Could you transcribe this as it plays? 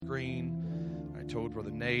told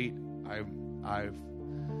Brother Nate,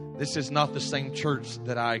 this is not the same church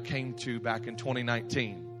that I came to back in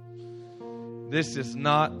 2019. This is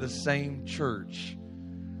not the same church.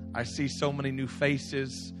 I see so many new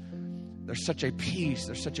faces. There's such a peace.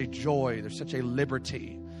 There's such a joy. There's such a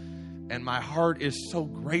liberty. And my heart is so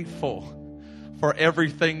grateful for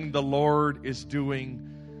everything the Lord is doing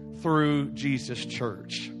through Jesus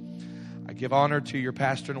Church. I give honor to your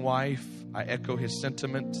pastor and wife. I echo his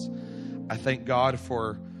sentiments. I thank God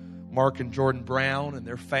for Mark and Jordan Brown and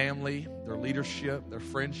their family, their leadership, their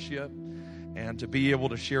friendship, and to be able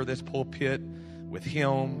to share this pulpit with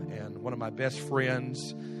him and one of my best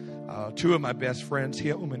friends. Two of my best friends,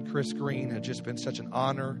 him and Chris Green, have just been such an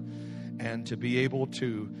honor. And to be able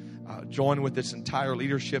to join with this entire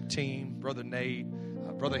leadership team, Brother Nate,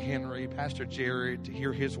 Brother Henry, Pastor Jared, to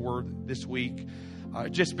hear his word this week.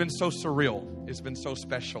 It's just been so surreal. It's been so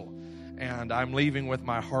special. And I'm leaving with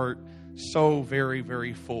my heart so very,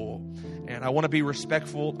 very full. And I want to be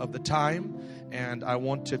respectful of the time. And I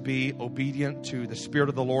want to be obedient to the Spirit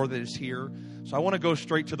of the Lord that is here. So I want to go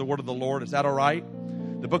straight to the word of the Lord. Is that all right?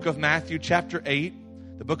 The book of Matthew chapter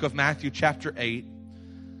 8. The book of Matthew chapter 8.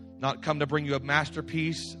 Not come to bring you a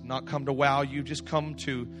masterpiece. Not come to wow you. Just come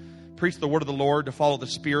to preach the word of the Lord, to follow the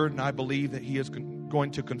Spirit. And I believe that He is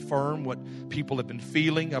going to confirm what people have been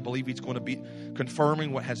feeling. I believe He's going to be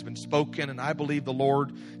confirming what has been spoken. And I believe the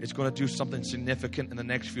Lord is going to do something significant in the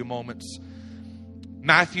next few moments.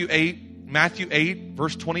 Matthew 8,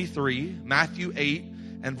 verse 23. Matthew 8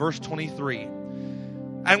 and verse 23.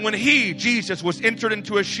 And when He, Jesus, was entered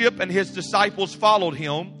into a ship and His disciples followed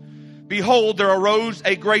Him, behold, there arose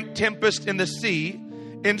a great tempest in the sea,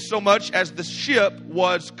 insomuch as the ship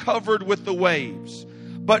was covered with the waves.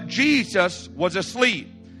 But Jesus was asleep.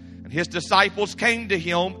 And His disciples came to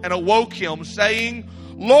Him and awoke Him, saying,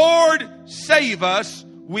 Lord, save us,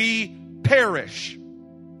 we perish.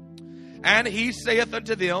 And He saith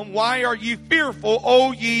unto them, Why are ye fearful,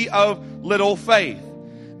 O ye of little faith?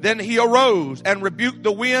 Then He arose and rebuked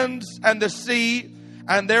the winds and the sea,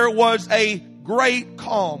 and there was a great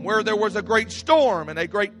calm. Where there was a great storm and a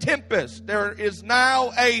great tempest, there is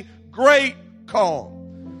now a great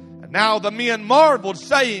calm. And now the men marveled,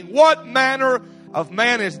 saying, What manner of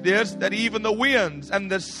man is this, that even the winds and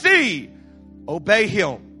the sea obey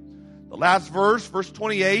Him? The last verse, verse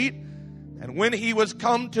 28. And when He was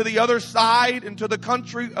come to the other side, into the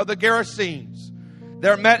country of the Gerasenes,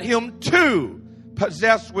 there met Him two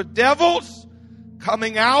possessed with devils,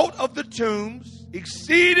 coming out of the tombs,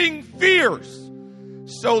 exceeding fierce,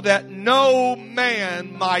 so that no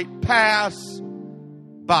man might pass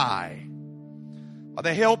by. By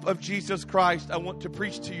the help of Jesus Christ, I want to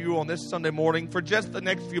preach to you on this Sunday morning for just the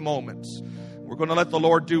next few moments. We're going to let the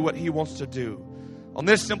Lord do what He wants to do. On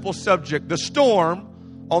this simple subject, the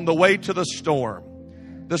storm on the way to the storm.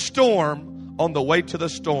 The storm on the way to the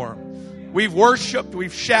storm. We've worshiped,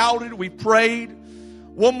 we've shouted, we've prayed.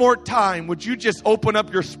 One more time, would you just open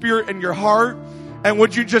up your spirit and your heart? And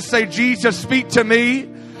would you just say, Jesus, speak to me.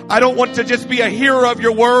 I don't want to just be a hearer of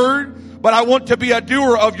your word, but I want to be a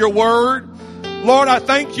doer of your word. Lord, I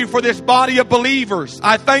thank you for this body of believers.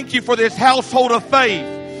 I thank you for this household of faith.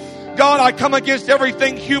 God, I come against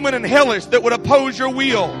everything human and hellish that would oppose your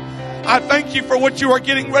will. I thank you for what you are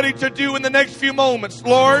getting ready to do in the next few moments.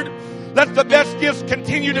 Lord, let the best gifts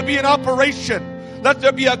continue to be in operation. Let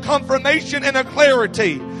there be a confirmation and a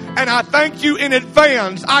clarity. And I thank you in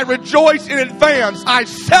advance. I rejoice in advance. I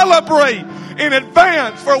celebrate in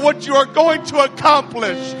advance for what you are going to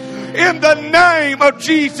accomplish. In the name of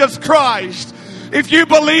Jesus Christ. If you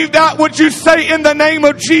believe that, would you say in the name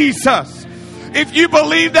of Jesus? If you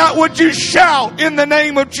believe that, would you shout in the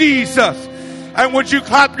name of Jesus? And would you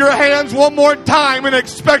clap your hands one more time in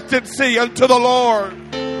expectancy unto the Lord?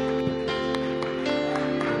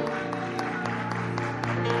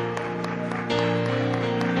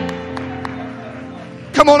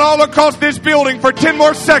 Come on, all across this building for 10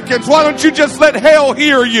 more seconds. Why don't you just let hell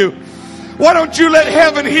hear you? Why don't you let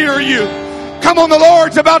heaven hear you? Come on, the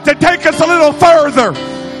Lord's about to take us a little further.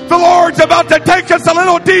 The Lord's about to take us a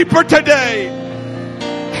little deeper today.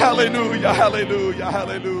 Hallelujah, hallelujah,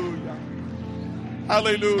 hallelujah.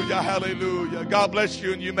 Hallelujah, hallelujah. God bless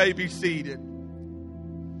you, and you may be seated.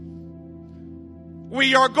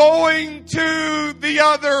 We are going to the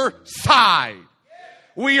other side.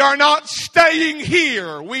 We are not staying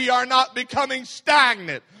here. We are not becoming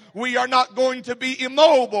stagnant. We are not going to be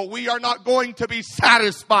immobile. We are not going to be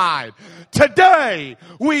satisfied. Today,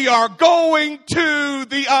 we are going to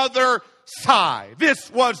the other side. This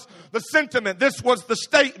was the sentiment. This was the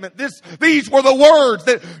statement. These were the words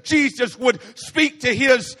that Jesus would speak to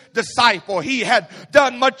his disciple. He had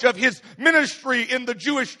done much of his ministry in the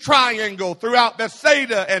Jewish triangle throughout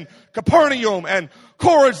Bethsaida and Capernaum and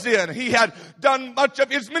Chorazin. He had done much of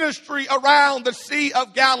his ministry around the Sea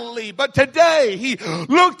of Galilee. But today he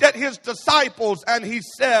looked at his disciples and he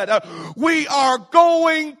said, we are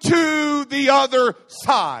going to the other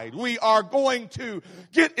side. We are going to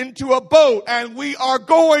get into a boat and we are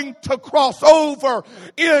going to cross over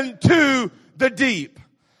into the deep.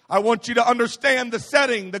 I want you to understand the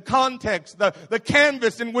setting, the context, the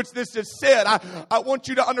canvas in which this is said. I want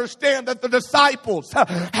you to understand that the disciples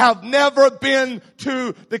have never been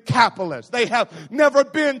to the Decapolis. They have never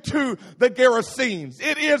been to the Gerasenes.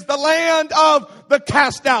 It is the land of the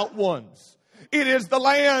cast out ones. It is the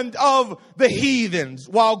land of the heathens.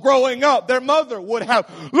 While growing up, their mother would have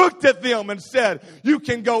looked at them and said, you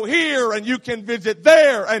can go here and you can visit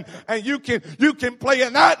there and you can play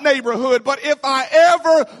in that neighborhood. But if I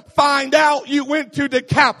ever find out you went to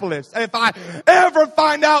Decapolis, if I ever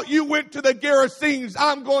find out you went to the Gerasenes,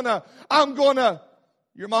 I'm gonna,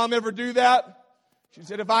 your mom ever do that? She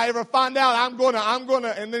said, if I ever find out, I'm gonna,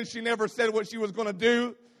 and then she never said what she was gonna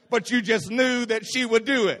do, but you just knew that she would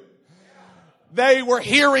do it. They were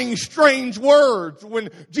hearing strange words when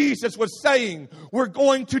Jesus was saying, we're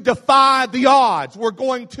going to defy the odds. We're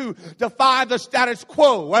going to defy the status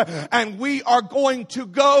quo. And we are going to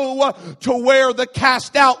go to where the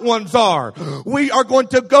cast out ones are. We are going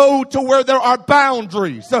to go to where there are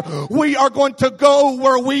boundaries. We are going to go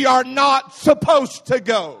where we are not supposed to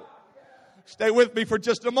go. Stay with me for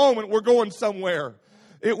just a moment. We're going somewhere.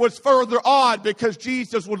 It was further odd because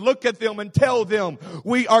Jesus would look at them and tell them,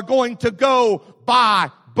 we are going to go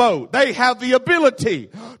by boat. They have the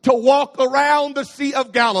ability to walk around the Sea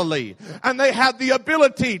of Galilee. And they have the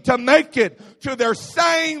ability to make it to their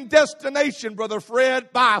same destination, Brother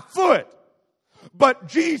Fred, by foot. But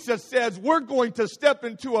Jesus says, we're going to step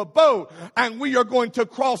into a boat and we are going to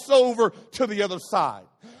cross over to the other side.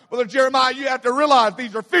 Brother Jeremiah, you have to realize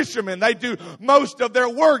these are fishermen. They do most of their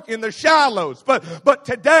work in the shallows. But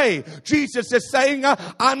today, Jesus is saying,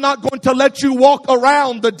 I'm not going to let you walk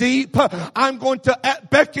around the deep. I'm going to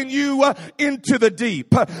beckon you into the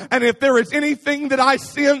deep. And if there is anything that I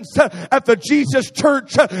sense at the Jesus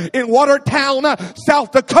Church in Watertown,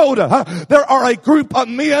 South Dakota, there are a group of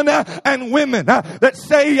men and women that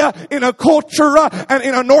say in a culture and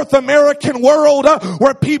in a North American world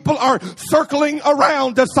where people are circling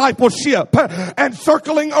around discipleship and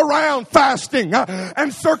circling around fasting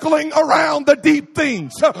and circling around the deep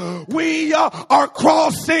things. We are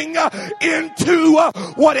crossing into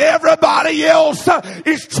what everybody else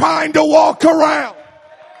is trying to walk around.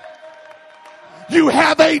 You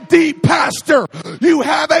have a deep pastor. You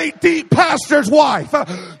have a deep pastor's wife.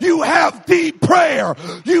 You have deep prayer.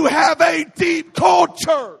 You have a deep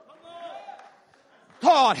culture.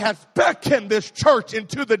 God has beckoned this church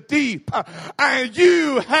into the deep, and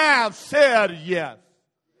you have said yes.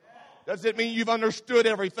 Doesn't mean you've understood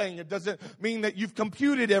everything. It doesn't mean that you've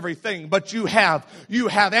computed everything, but you have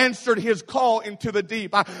answered his call into the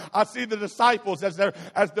deep. I see the disciples as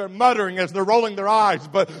they're muttering, as they're rolling their eyes,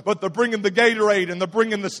 but they're bringing the Gatorade and they're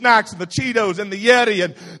bringing the snacks and the Cheetos and the Yeti,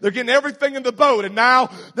 and they're getting everything in the boat. And now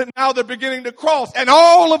they're beginning to cross, and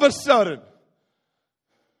all of a sudden,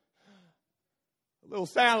 little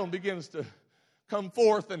sound begins to come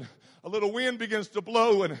forth and a little wind begins to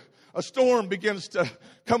blow and a storm begins to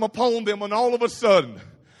come upon them, and all of a sudden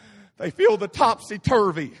they feel the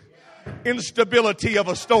topsy-turvy instability of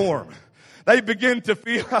a storm. They begin to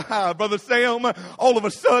feel, Brother Sam, all of a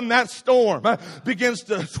sudden that storm begins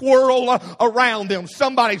to swirl around them.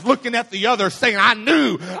 Somebody's looking at the other saying, I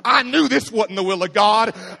knew this wasn't the will of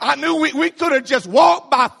God. I knew we could have just walked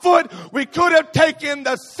by foot. We could have taken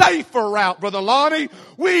the safer route, Brother Lonnie.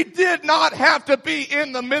 We did not have to be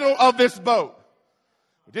in the middle of this boat.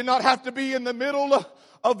 We did not have to be in the middle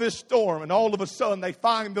of this storm. And all of a sudden they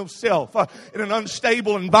find themselves in an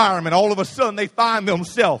unstable environment. All of a sudden they find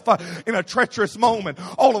themselves in a treacherous moment.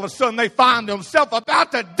 All of a sudden they find themselves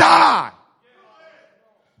about to die.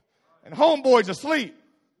 And homeboy's asleep.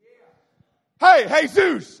 Hey,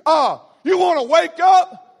 Jesus, you want to wake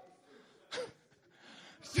up?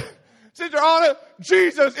 Sister Anna,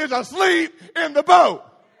 Jesus is asleep in the boat.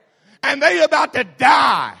 And they about to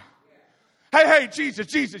die. Hey,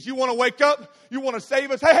 Jesus, you want to wake up? You want to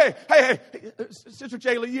save us? Hey, Sister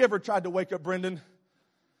Jayla, you ever tried to wake up Brendan?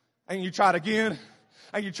 And you tried again,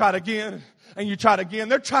 and you tried again, and you tried again.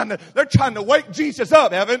 They're trying to wake Jesus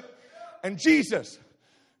up, Evan. And Jesus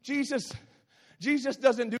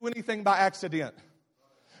doesn't do anything by accident.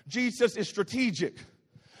 Jesus is strategic.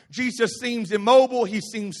 Jesus seems immobile, he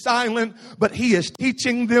seems silent, but he is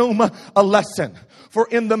teaching them a lesson. For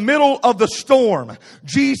in the middle of the storm,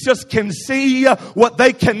 Jesus can see what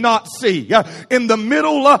they cannot see. In the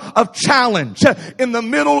middle of challenge, in the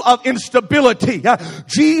middle of instability,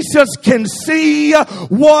 Jesus can see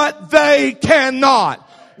what they cannot.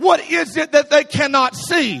 What is it that they cannot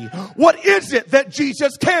see? What is it that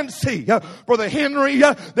Jesus can see? Brother Henry,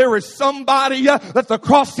 there is somebody that the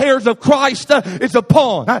crosshairs of Christ is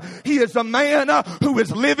upon. He is a man who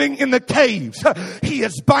is living in the caves. He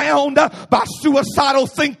is bound by suicidal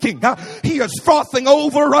thinking. He is frothing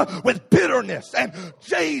over with bitterness and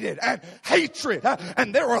jaded and hatred.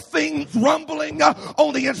 And there are things rumbling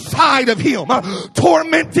on the inside of him,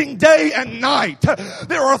 tormenting day and night.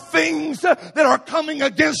 There are things that are coming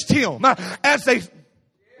against him as a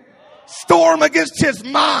storm against his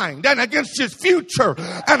mind and against his future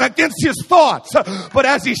and against his thoughts. But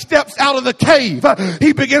as he steps out of the cave,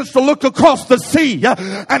 he begins to look across the sea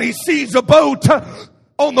and he sees a boat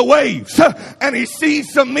on the waves and he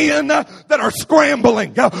sees some men that are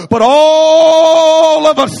scrambling. But all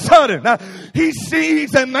of a sudden, he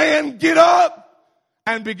sees a man get up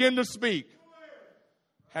and begin to speak.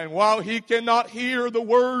 And while he cannot hear the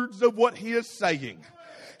words of what he is saying,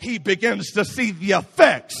 he begins to see the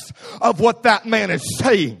effects of what that man is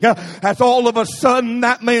saying. As all of a sudden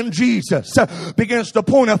that man Jesus begins to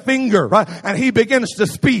point a finger and he begins to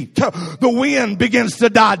speak. The wind begins to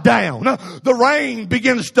die down. The rain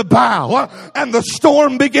begins to bow and the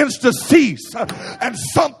storm begins to cease. And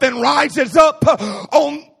something rises up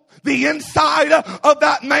on the inside of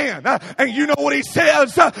that man. And you know what he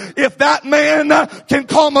says? If that man can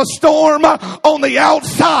calm a storm on the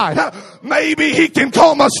outside, maybe he can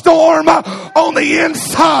calm a storm on the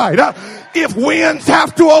inside. If winds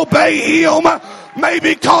have to obey him,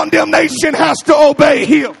 maybe condemnation has to obey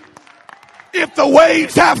him. If the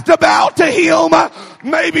waves have to bow to him,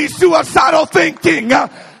 maybe suicidal thinking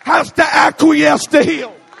has to acquiesce to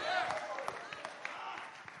him.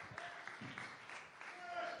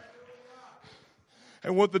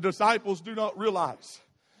 And what the disciples do not realize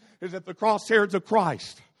is that the crosshairs of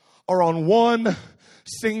Christ are on one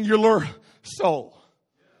singular soul.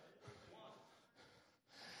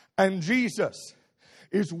 And Jesus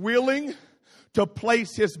is willing to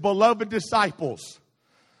place his beloved disciples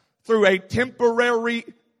through a temporary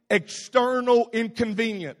external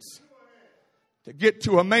inconvenience to get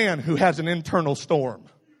to a man who has an internal storm.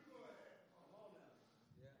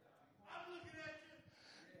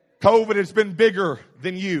 COVID has been bigger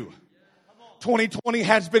than you. 2020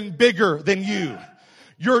 has been bigger than you.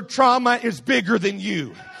 Your trauma is bigger than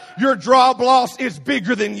you. Your job loss is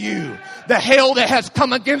bigger than you. The hell that has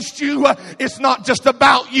come against you, it's not just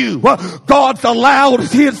about you. God's allowed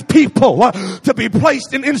his people to be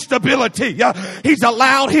placed in instability. He's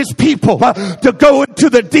allowed his people to go into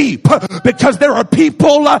the deep because there are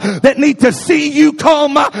people that need to see you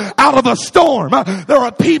come out of a storm. There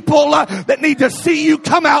are people that need to see you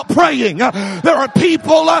come out praying. There are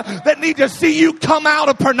people that need to see you come out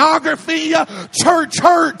of pornography, church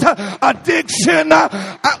hurt, addiction.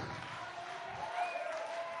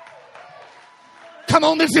 Come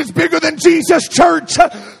on, this is bigger than Jesus, church.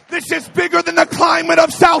 This is bigger than the climate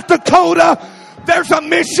of South Dakota. There's a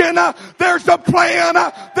mission, there's a plan,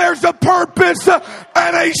 there's a purpose,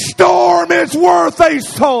 and a storm is worth a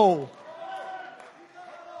soul.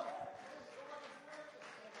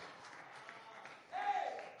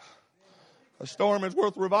 A storm is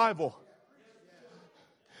worth revival.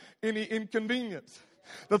 Any inconvenience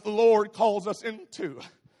that the Lord calls us into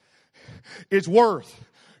is worth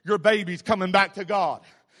your babies coming back to God.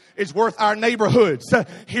 It's worth our neighborhoods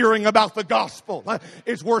hearing about the gospel.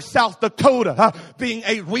 It's worth South Dakota being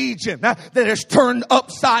a region that is turned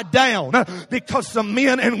upside down because some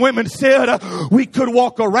men and women said we could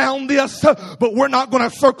walk around this, but we're not going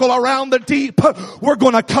to circle around the deep. We're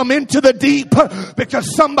going to come into the deep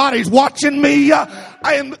because somebody's watching me.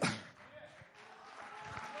 I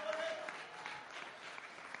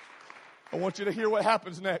want you to hear what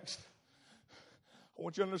happens next. I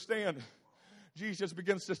want you to understand. Jesus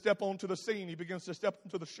begins to step onto the scene. He begins to step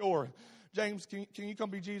onto the shore. James, can you come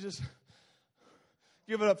be Jesus?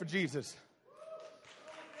 Give it up for Jesus.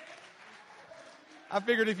 I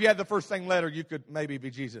figured if you had the first name letter, you could maybe be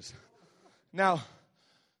Jesus. Now,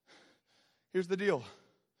 here's the deal.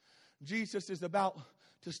 Jesus is about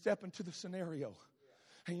to step into the scenario.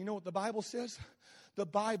 And you know what the Bible says? The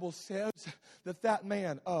Bible says that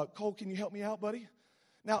man, Cole, can you help me out, buddy?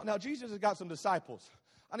 Now Jesus has got some disciples.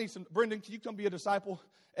 I need some. Brendan, can you come be a disciple?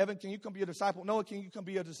 Evan, can you come be a disciple? Noah, can you come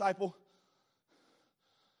be a disciple?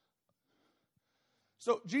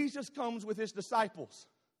 So Jesus comes with his disciples.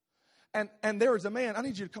 And there is a man. I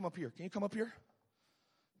need you to come up here. Can you come up here?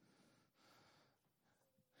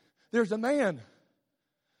 There's a man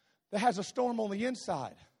that has a storm on the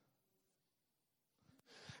inside.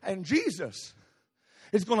 And Jesus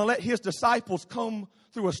is going to let his disciples come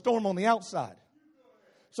through a storm on the outside.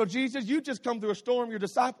 So Jesus, you just come through a storm, your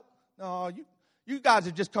disciple. No, you guys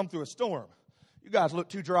have just come through a storm. You guys look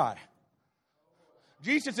too dry.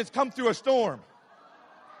 Jesus has come through a storm.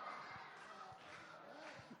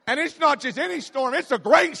 And it's not just any storm, it's a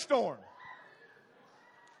great storm.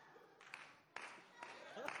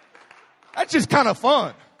 That's just kind of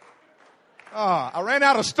fun. I ran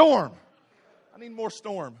out of storm. I need more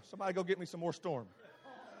storm. Somebody go get me some more storm.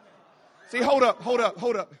 See, hold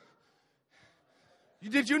up.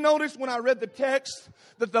 Did you notice when I read the text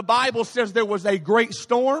that the Bible says there was a great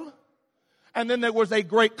storm and then there was a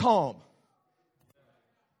great calm?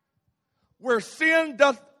 Where sin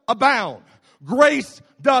doth abound, grace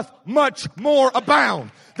doth much more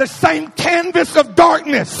abound. The same canvas of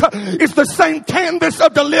darkness is the same canvas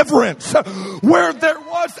of deliverance. Where there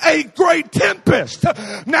was a great tempest,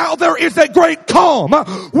 now there is a great calm.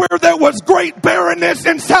 Where there was great barrenness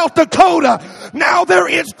in South Dakota, now there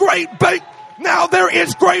is great revival. Now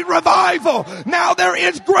there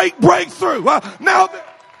is great breakthrough.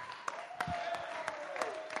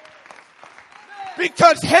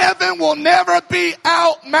 Because heaven will never be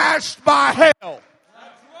outmatched by hell. That's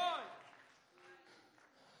right.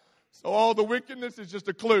 So all the wickedness is just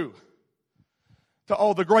a clue to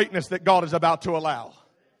all the greatness that God is about to allow.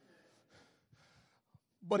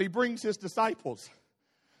 But he brings his disciples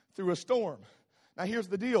through a storm. Now here's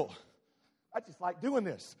the deal. I just like doing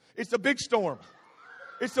this. It's a big storm.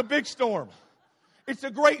 It's a big storm. It's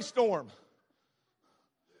a great storm.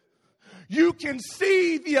 You can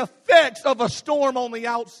see the effects of a storm on the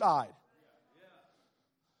outside.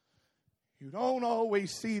 You don't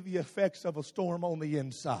always see the effects of a storm on the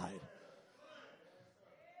inside.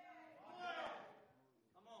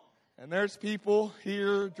 And there's people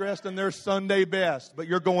here dressed in their Sunday best, but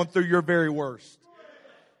you're going through your very worst.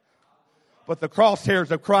 But the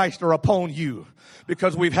crosshairs of Christ are upon you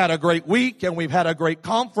because we've had a great week and we've had a great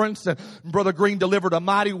conference. And Brother Green delivered a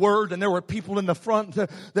mighty word, and there were people in the front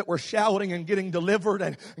that were shouting and getting delivered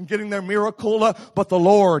and getting their miracle. But the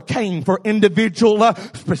Lord came for individual,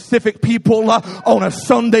 specific people on a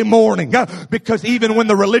Sunday morning, because even when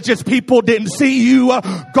the religious people didn't see you,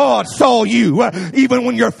 God saw you. Even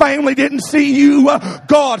when your family didn't see you,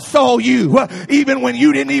 God saw you. Even when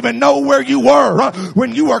you didn't even know where you were,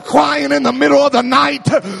 when you were crying in the middle of the night,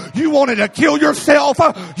 you wanted to kill yourself,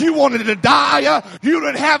 you wanted to die, you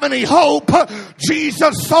didn't have any hope,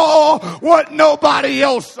 Jesus saw what nobody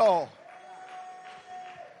else saw.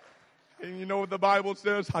 And you know what the Bible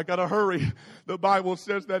says? I gotta hurry. The Bible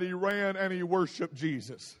says that he ran and he worshiped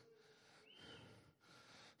Jesus.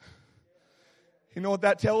 You know what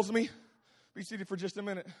that tells me? Be seated for just a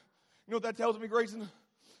minute. You know what that tells me, Grayson?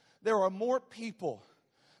 There are more people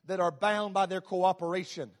that are bound by their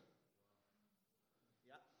cooperation.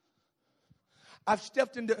 I've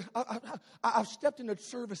stepped into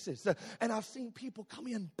services and I've seen people come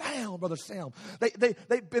in bound, Brother Sam.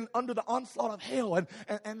 They've been under the onslaught of hell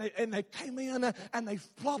and they came in and they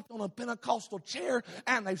flopped on a Pentecostal chair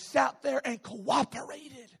and they sat there and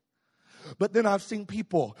cooperated. But then I've seen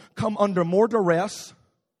people come under more duress.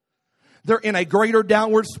 They're in a greater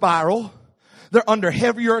downward spiral. They're under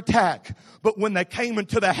heavier attack. But when they came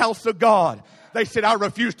into the house of God, they said, I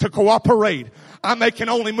refuse to cooperate. I can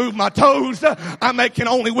only move my toes. I can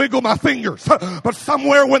only wiggle my fingers. But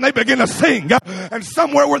somewhere when they begin to sing and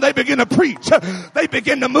somewhere where they begin to preach, they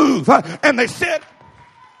begin to move. And they said,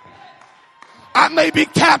 I may be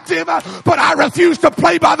captive, but I refuse to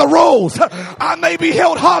play by the rules. I may be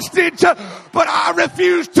held hostage, but I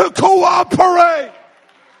refuse to cooperate.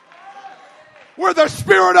 Where the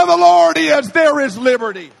Spirit of the Lord is, there is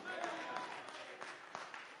liberty.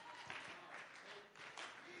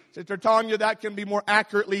 Sister Tanya, that can be more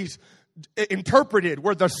accurately interpreted.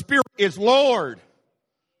 Where the Spirit is Lord,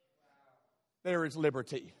 there is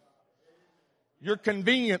liberty. Your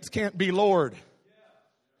convenience can't be Lord.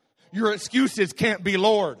 Your excuses can't be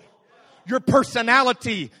Lord. Your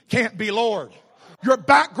personality can't be Lord. Your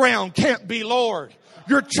background can't be Lord.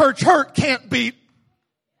 Your church hurt can't be.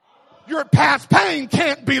 Your past pain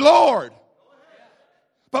can't be Lord.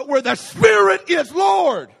 But where the Spirit is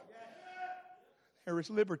Lord, there is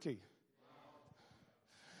liberty.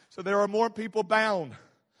 So there are more people bound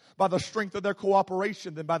by the strength of their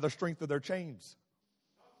cooperation than by the strength of their chains.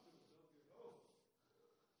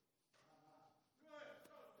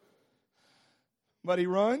 But he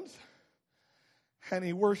runs and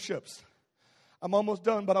he worships. I'm almost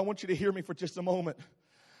done, but I want you to hear me for just a moment.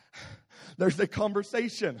 There's a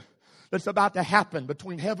conversation that's about to happen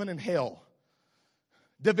between heaven and hell,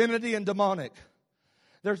 divinity and demonic.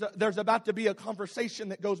 There's about to be a conversation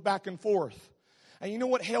that goes back and forth. And you know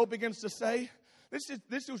what hell begins to say?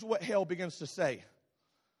 This is what hell begins to say.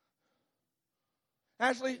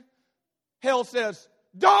 Ashley, hell says,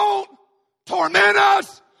 don't torment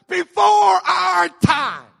us before our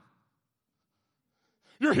time.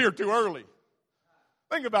 You're here too early.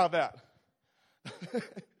 Think about that.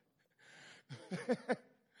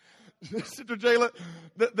 Sister Jayla,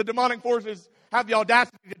 the demonic forces have the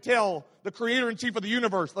audacity to tell the creator and chief of the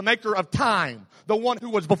universe, the maker of time, the one who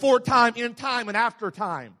was before time, in time, and after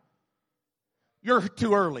time, you're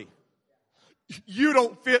too early. You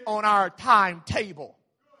don't fit on our timetable.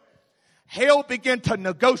 Hell began to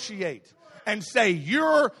negotiate and say,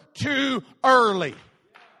 you're too early.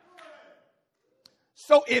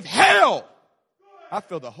 So if hell, I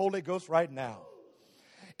feel the Holy Ghost right now.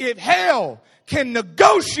 If hell can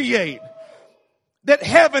negotiate that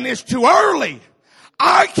heaven is too early,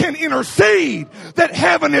 I can intercede that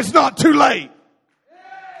heaven is not too late.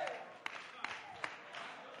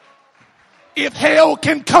 If hell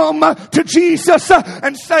can come to Jesus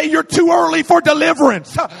and say you're too early for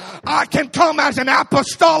deliverance, I can come as an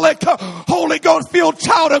apostolic, Holy Ghost filled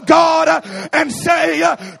child of God and say,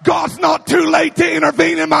 God's not too late to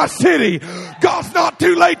intervene in my city. God's not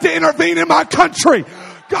too late to intervene in my country.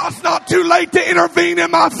 God's not too late to intervene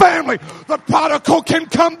in my family. The prodigal can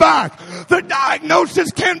come back. The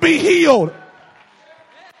diagnosis can be healed.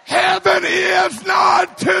 Heaven is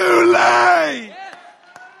not too late.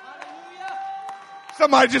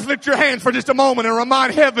 Somebody just lift your hands for just a moment and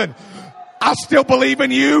remind heaven, I still believe in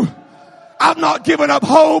you. I'm not giving up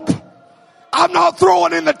hope. I'm not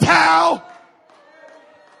throwing in the towel.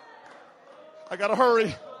 I gotta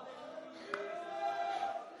hurry.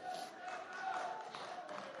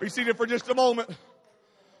 Be seated for just a moment.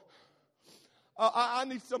 I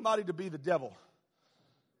need somebody to be the devil.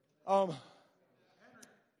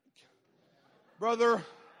 Brother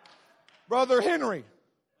Henry.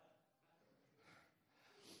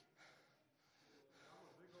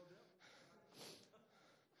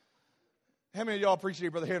 How many of y'all appreciate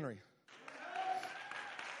Brother Henry?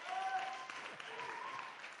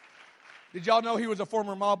 Did y'all know he was a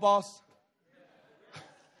former mob boss?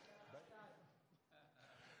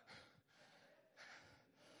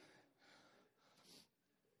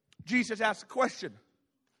 Jesus asked a question.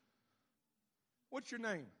 What's your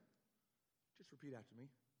name? Just repeat after me.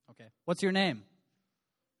 Okay. What's your name?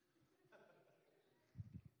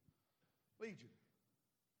 Legion.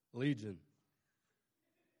 Legion.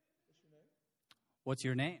 What's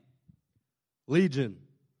your name? Legion.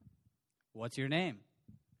 What's your name?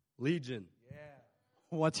 Legion. Yeah.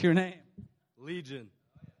 What's your name? Legion.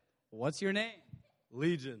 What's your name?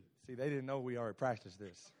 Legion. See, they didn't know we already practiced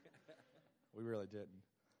this. We really didn't.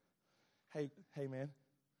 Hey, man.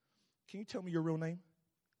 Can you tell me your real name?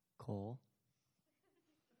 Cole.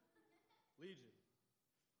 Legion.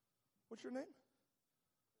 What's your name?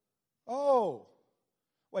 Oh.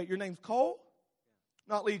 Wait, your name's Cole?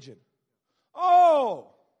 Not Legion.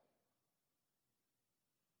 Oh.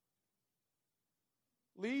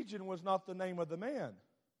 Legion was not the name of the man.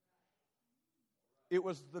 It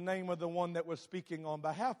was the name of the one that was speaking on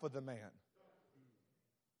behalf of the man.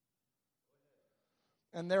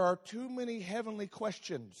 And there are too many heavenly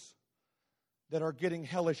questions that are getting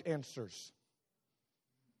hellish answers.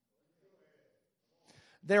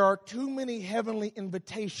 There are too many heavenly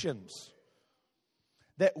invitations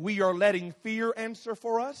that we are letting fear answer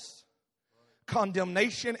for us,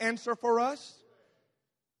 condemnation answer for us.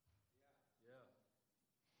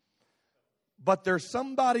 But there's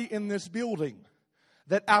somebody in this building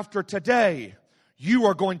that after today, you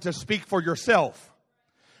are going to speak for yourself.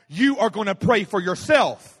 You are going to pray for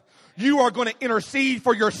yourself. You are going to intercede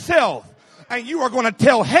for yourself. And you are going to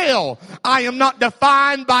tell hell, I am not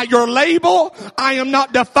defined by your label. I am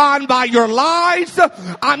not defined by your lies.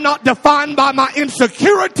 I'm not defined by my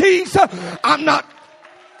insecurities. I'm not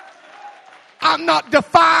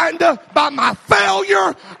defined by my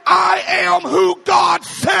failure. I am who God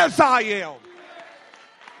says I am.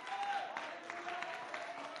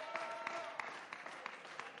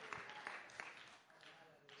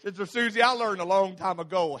 Sister Susie, I learned a long time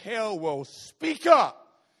ago, hell will speak up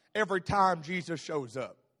every time Jesus shows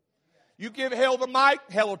up. You give hell the mic,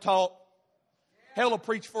 hell will talk. Hell will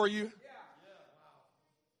preach for you.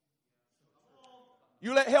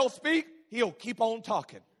 You let hell speak, he'll keep on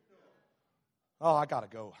talking. Oh, I gotta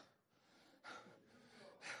go.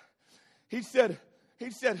 He said,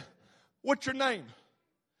 what's your name?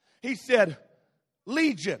 He said,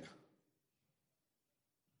 Legion.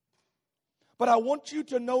 But I want you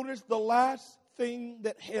to notice the last thing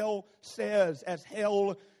that hell says as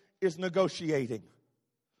hell is negotiating.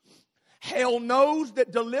 Hell knows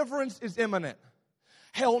that deliverance is imminent.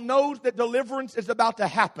 Hell knows that deliverance is about to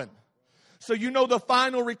happen. So you know the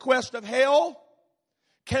final request of hell?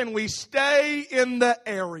 Can we stay in the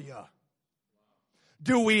area?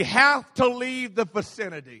 Do we have to leave the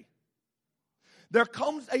vicinity? There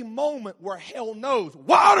comes a moment where hell knows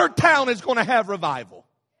Watertown is going to have revival.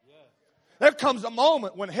 There comes a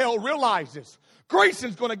moment when hell realizes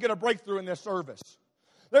Grayson's going to get a breakthrough in this service.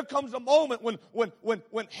 There comes a moment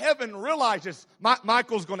when heaven realizes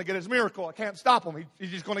Michael's going to get his miracle. I can't stop him. He's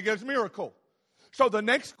just going to get his miracle. So the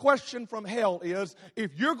next question from hell is,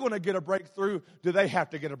 if you're going to get a breakthrough, do they have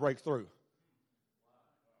to get a breakthrough?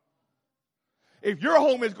 If your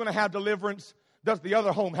home is going to have deliverance, does the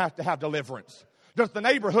other home have to have deliverance? Does the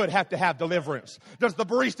neighborhood have to have deliverance? Does the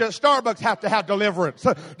barista at Starbucks have to have deliverance?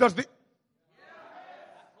 Does the...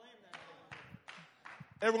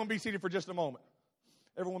 Everyone be seated for just a moment.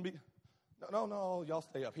 Everyone be... No, y'all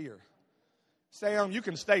stay up here. Sam, you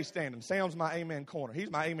can stay standing. Sam's my amen corner.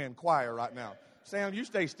 He's my amen choir right now. Sam, you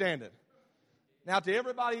stay standing. Now, to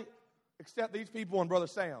everybody except these people and Brother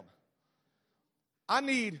Sam, I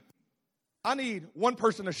need one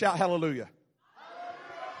person to shout hallelujah.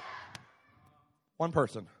 One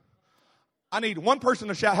person. I need one person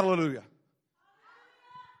to shout hallelujah.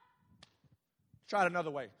 Try it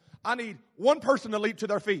another way. I need one person to leap to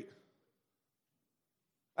their feet.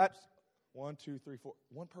 That's 1, 2, 3, 4.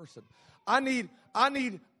 One person. I need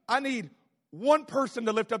one person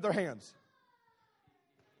to lift up their hands.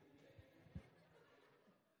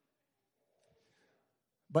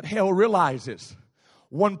 But hell realizes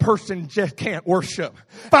one person just can't worship.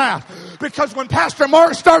 Fast. Because when Pastor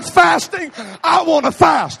Mark starts fasting, I want to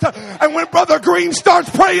fast. And when Brother Green starts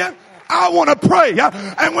praying, I want to pray.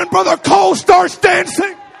 And when Brother Cole starts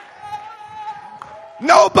dancing,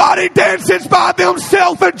 nobody dances by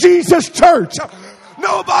themselves in Jesus' church.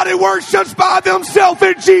 Nobody worships by themselves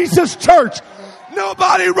in Jesus' church.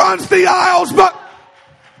 Nobody runs the aisles, but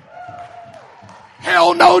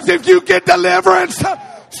hell knows if you get deliverance,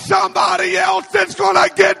 somebody else is going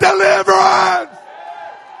to get deliverance.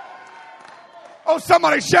 Oh,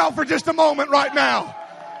 somebody shout for just a moment right now.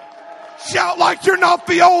 Shout like you're not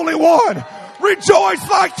the only one. Rejoice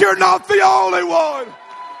like you're not the only one.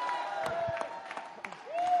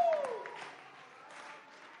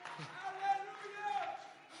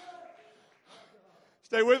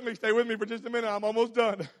 Stay with me for just a minute. I'm almost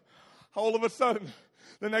done. All of a sudden,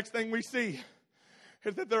 the next thing we see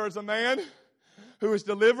is that there is a man who is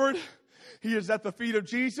delivered. He is at the feet of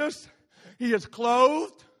Jesus. He is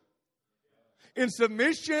clothed in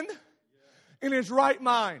submission in his right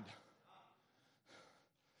mind.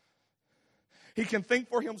 He can think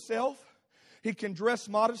for himself. He can dress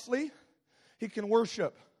modestly. He can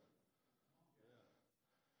worship.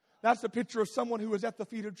 That's a picture of someone who is at the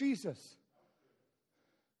feet of Jesus.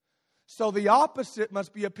 So the opposite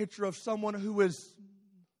must be a picture of someone who is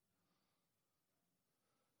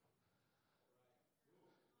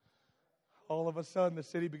all of a sudden the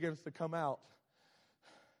city begins to come out.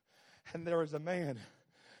 And there's a man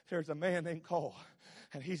named Cole.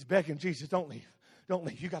 And he's begging Jesus, don't leave. Don't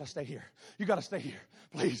leave. You got to stay here. You got to stay here.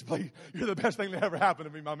 Please, please. You're the best thing that ever happened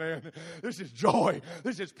to me, my man. This is joy.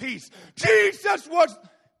 This is peace. Jesus was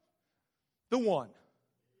the one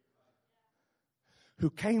who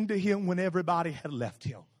came to him when everybody had left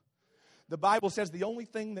him. The Bible says the only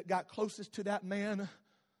thing that got closest to that man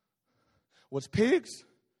was pigs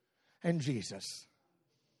and Jesus.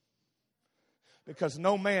 Because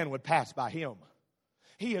no man would pass by him.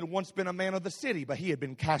 He had once been a man of the city, but he had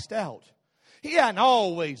been cast out. He hadn't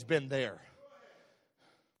always been there.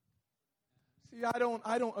 See, I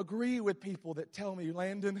don't agree with people that tell me,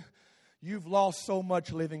 Landon, you've lost so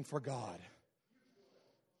much living for God.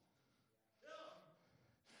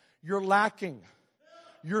 You're lacking.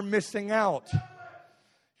 You're missing out.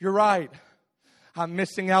 You're right. I'm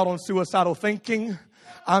missing out on suicidal thinking.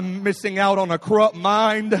 I'm missing out on a corrupt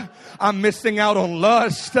mind. I'm missing out on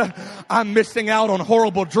lust. I'm missing out on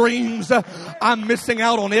horrible dreams. I'm missing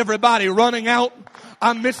out on everybody running out.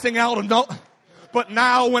 I'm missing out on no. But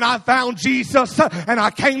now when I found Jesus and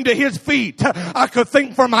I came to his feet, I could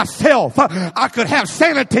think for myself. I could have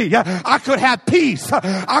sanity. I could have peace.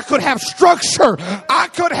 I could have structure. I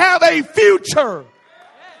could have a future.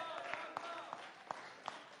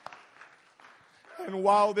 And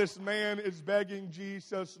while this man is begging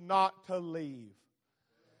Jesus not to leave,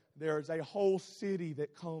 there's a whole city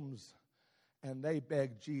that comes and they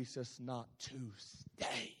beg Jesus not to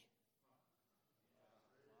stay.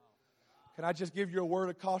 Can I just give you a word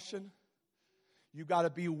of caution? You got to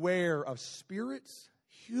beware of spirits,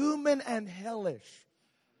 human and hellish,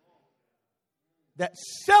 that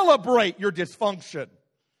celebrate your dysfunction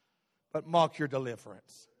but mock your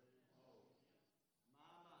deliverance.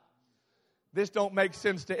 This don't make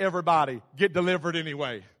sense to everybody. Get delivered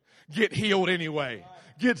anyway. Get healed anyway.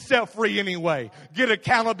 Get set free anyway. Get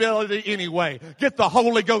accountability anyway. Get the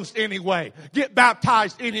Holy Ghost anyway. Get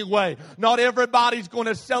baptized anyway. Not everybody's going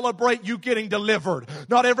to celebrate you getting delivered.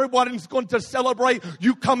 Not everybody's going to celebrate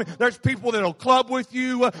you coming. There's people that'll club with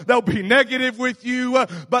you. They'll be negative with you,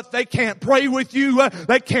 but they can't pray with you.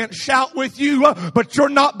 They can't shout with you, but you're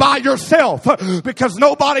not by yourself because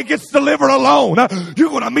nobody gets delivered alone. You're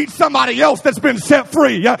going to meet somebody else that's been set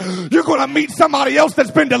free. You're going to meet somebody else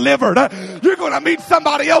that's been delivered. You're going to meet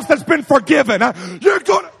somebody else that's been forgiven. You're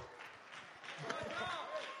going to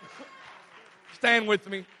stand with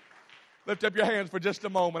me. Lift up your hands for just a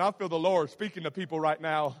moment. I feel the Lord speaking to people right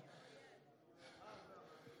now.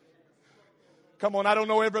 Come on, I don't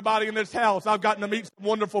know everybody in this house. I've gotten to meet some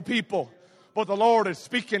wonderful people. But the Lord is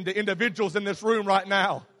speaking to individuals in this room right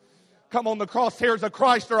now. Come on, the crosshairs of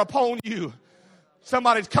Christ are upon you.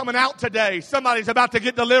 Somebody's coming out today. Somebody's about to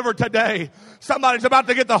get delivered today. Somebody's about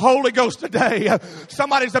to get the Holy Ghost today.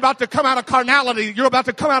 Somebody's about to come out of carnality. You're about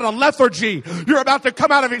to come out of lethargy. You're about to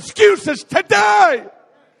come out of excuses today.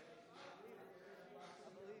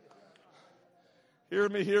 Hear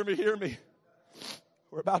me, hear me, hear me.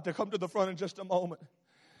 We're about to come to the front in just a moment.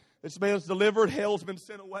 This man's delivered. Hell's been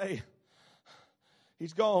sent away.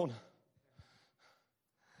 He's gone.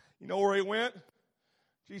 You know where he went?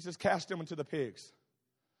 Jesus cast him into the pigs.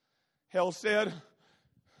 Hell said,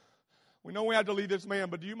 we know we had to leave this man,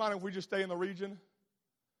 but do you mind if we just stay in the region?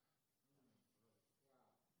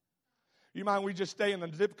 You mind we just stay in the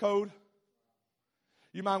zip code?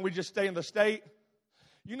 You mind we just stay in the state?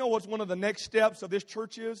 You know what's one of the next steps of this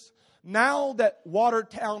church is? Now that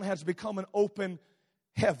Watertown has become an open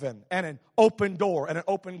heaven and an open door and an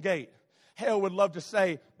open gate, hell would love to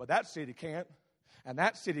say, but that city can't, and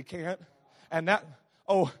that city can't, and that...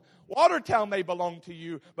 Oh, Watertown may belong to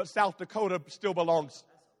you, but South Dakota still belongs.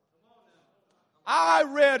 I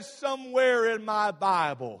read somewhere in my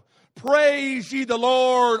Bible, praise ye the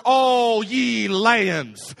Lord, all ye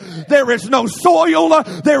lands. There is no soil,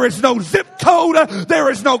 there is no zip code, there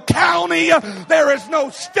is no county, there is no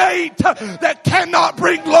state that cannot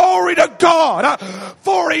bring glory to God,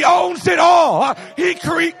 for He owns it all. He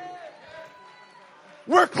created.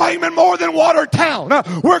 We're claiming more than Watertown.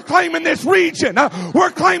 We're claiming this region. We're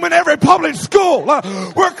claiming every public school.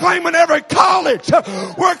 We're claiming every college.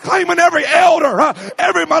 We're claiming every elder,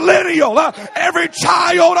 every millennial, every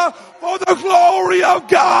child for the glory of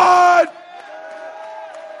God.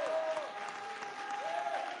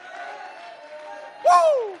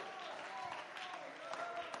 Woo!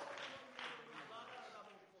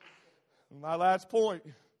 My last point.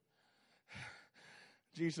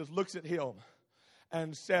 Jesus looks at him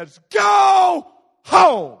and says, go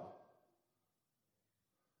home.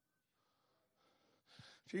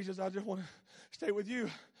 Jesus, I just want to stay with you.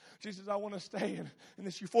 Jesus, I want to stay in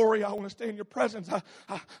this euphoria. I want to stay in your presence.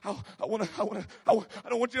 I don't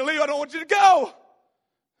want you to leave. I don't want you to go.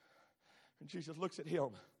 And Jesus looks at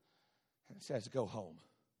him and says, go home.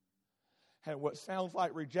 And what sounds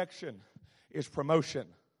like rejection is promotion.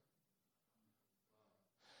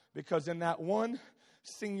 Because in that one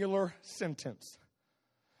singular sentence,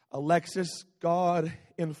 Alexis, God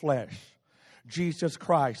in flesh, Jesus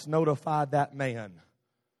Christ notified that man,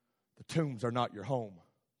 the tombs are not your home.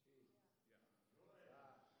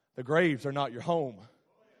 The graves are not your home.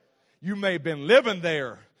 You may have been living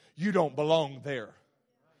there. You don't belong there.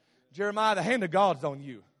 Jeremiah, the hand of God's on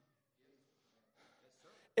you.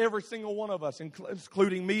 Every single one of us,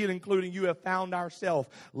 including me and including you, have found ourselves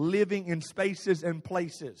living in spaces and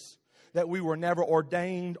places that we were never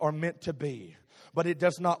ordained or meant to be. But it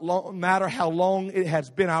does not matter how long it has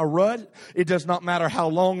been our rut. It does not matter how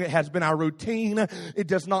long it has been our routine. It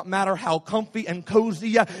does not matter how comfy and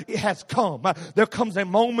cozy it has come. There comes a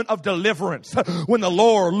moment of deliverance when the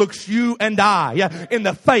Lord looks you and I in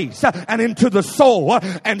the face and into the soul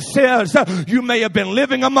and says, you may have been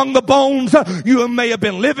living among the bones. You may have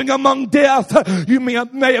been living among death. You may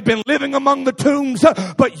have been living among the tombs,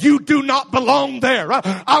 but you do not belong there.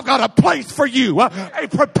 I've got a place for you, a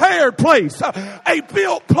prepared place, a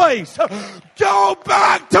built place. Go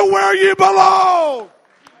back to where you belong.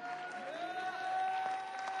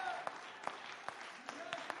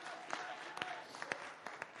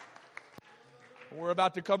 I We're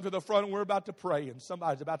about to come to the front and we're about to pray. And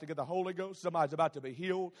somebody's about to get the Holy Ghost. Somebody's about to be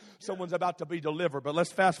healed. Someone's about to be delivered. But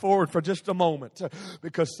let's fast forward for just a moment.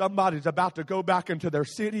 Because somebody's about to go back into their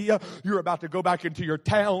city. You're about to go back into your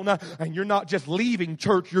town. And you're not just leaving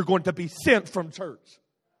church. You're going to be sent from church.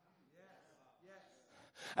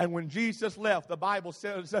 And when Jesus left, the Bible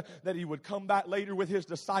says that he would come back later with his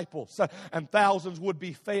disciples. And thousands would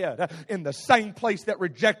be fed in the same place that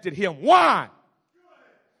rejected him. Why?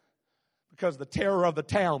 Because the terror of the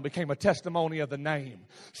town became a testimony of the name.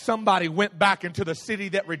 Somebody went back into the city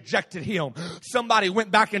that rejected him. Somebody went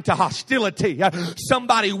back into hostility.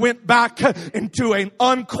 Somebody went back into an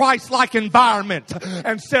un-Christ-like environment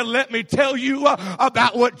and said, let me tell you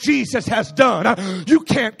about what Jesus has done. You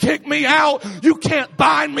can't kick me out. You can't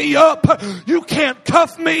bind me up. You can't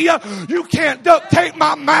cuff me. You can't duct tape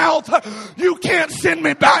my mouth. You can't send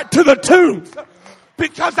me back to the tombs.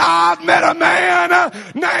 Because I've met a man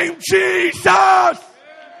named Jesus.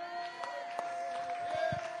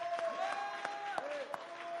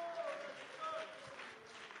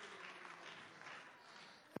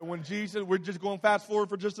 And when Jesus, we're just going fast forward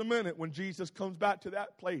for just a minute. When Jesus comes back to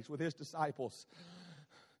that place with his disciples,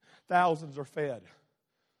 thousands are fed.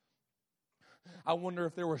 I wonder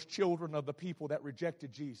if there was children of the people that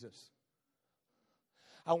rejected Jesus.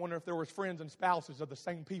 I wonder if there was friends and spouses of the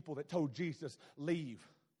same people that told Jesus, leave.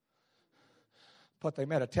 But they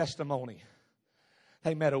met a testimony.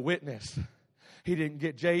 They met a witness. He didn't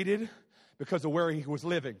get jaded because of where he was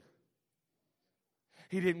living.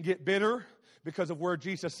 He didn't get bitter because of where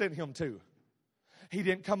Jesus sent him to. He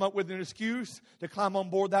didn't come up with an excuse to climb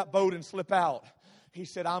on board that boat and slip out. He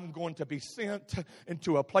said, I'm going to be sent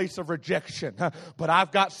into a place of rejection. But I've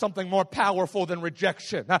got something more powerful than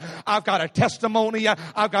rejection. I've got a testimony.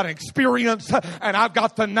 I've got an experience. And I've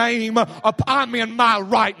got the name. I'm in my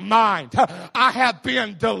right mind. I have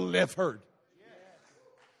been delivered.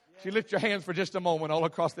 You lift your hands for just a moment all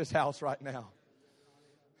across this house right now.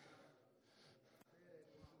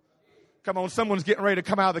 Come on, someone's getting ready to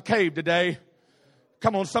come out of the cave today.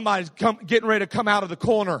 Come on, somebody's getting ready to come out of the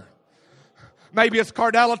corner. Maybe it's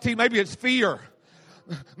carnality. Maybe it's fear.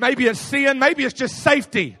 Maybe it's sin. Maybe it's just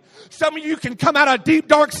safety. Some of you can come out of deep,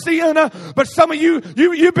 dark sin, but some of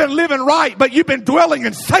you've been living right, but you've been dwelling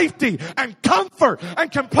in safety and comfort and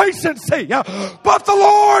complacency. But the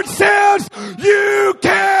Lord says you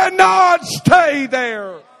cannot stay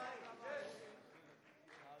there.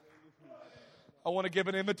 I want to give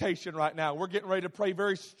an invitation right now. We're getting ready to pray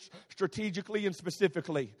very strategically and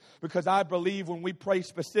specifically because I believe when we pray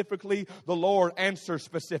specifically, the Lord answers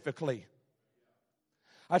specifically.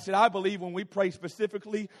 I said, I believe when we pray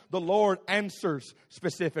specifically, the Lord answers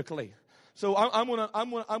specifically. So I'm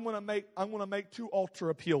gonna make two altar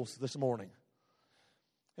appeals this morning.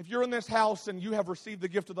 If you're in this house and you have received the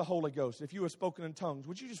gift of the Holy Ghost, if you have spoken in tongues,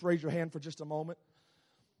 would you just raise your hand for just a moment?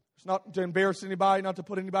 It's not to embarrass anybody, not to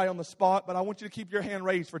put anybody on the spot, but I want you to keep your hand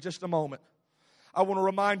raised for just a moment. I want to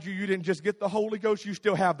remind you, you didn't just get the Holy Ghost, you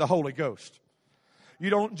still have the Holy Ghost.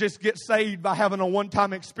 You don't just get saved by having a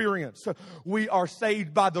one-time experience. We are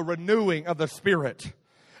saved by the renewing of the Spirit.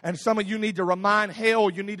 And some of you need to remind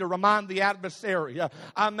hell, you need to remind the adversary.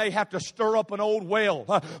 I may have to stir up an old well,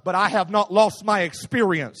 but I have not lost my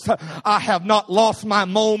experience. I have not lost my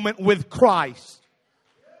moment with Christ.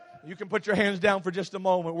 You can put your hands down for just a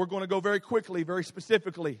moment. We're going to go very quickly, very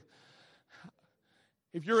specifically.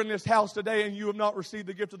 If you're in this house today and you have not received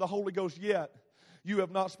the gift of the Holy Ghost yet, you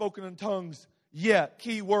have not spoken in tongues yet.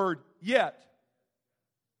 Key word, yet.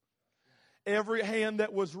 Every hand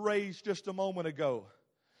that was raised just a moment ago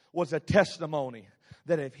was a testimony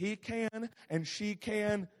that if he can and she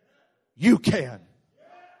can, you can.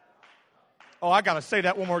 Oh, I got to say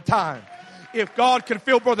that one more time. If God could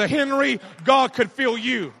fill Brother Henry, God could fill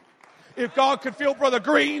you. If God could fill Brother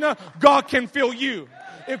Green, God can fill you.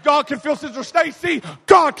 If God can fill Sister Stacy,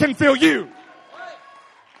 God can fill you.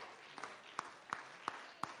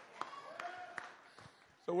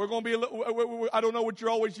 So we're going to be a little, I don't know what you're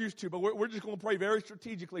always used to, but we're just going to pray very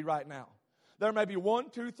strategically right now. There may be 1,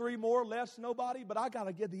 2, 3 more, less, nobody, but I got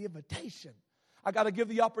to give the invitation. I got to give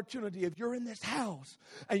the opportunity. If you're in this house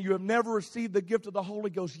and you have never received the gift of the Holy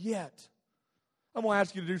Ghost yet, I'm going to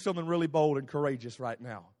ask you to do something really bold and courageous right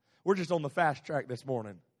now. We're just on the fast track this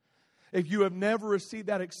morning. If you have never received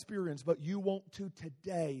that experience, but you want to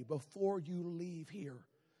today, before you leave here,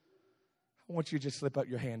 I want you to just slip up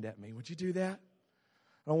your hand at me. Would you do that?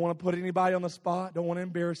 I don't want to put anybody on the spot. Don't want to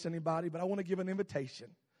embarrass anybody, but I want to give an invitation.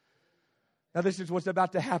 Now, this is what's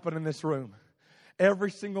about to happen in this room.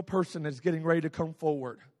 Every single person is getting ready to come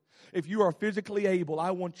forward. If you are physically able,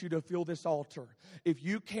 I want you to fill this altar. If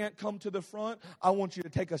you can't come to the front, I want you to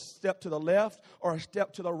take a step to the left or a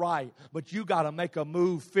step to the right. But you got to make a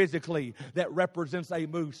move physically that represents a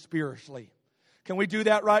move spiritually. Can we do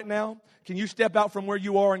that right now? Can you step out from where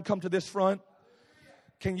you are and come to this front?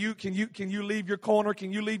 Can you leave your corner?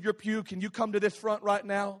 Can you leave your pew? Can you come to this front right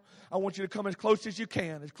now? I want you to come as close as you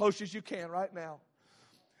can right now.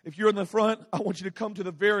 If you're in the front, I want you to come to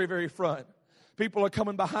the very, very front. People are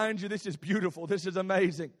coming behind you. This is beautiful. This is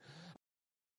amazing.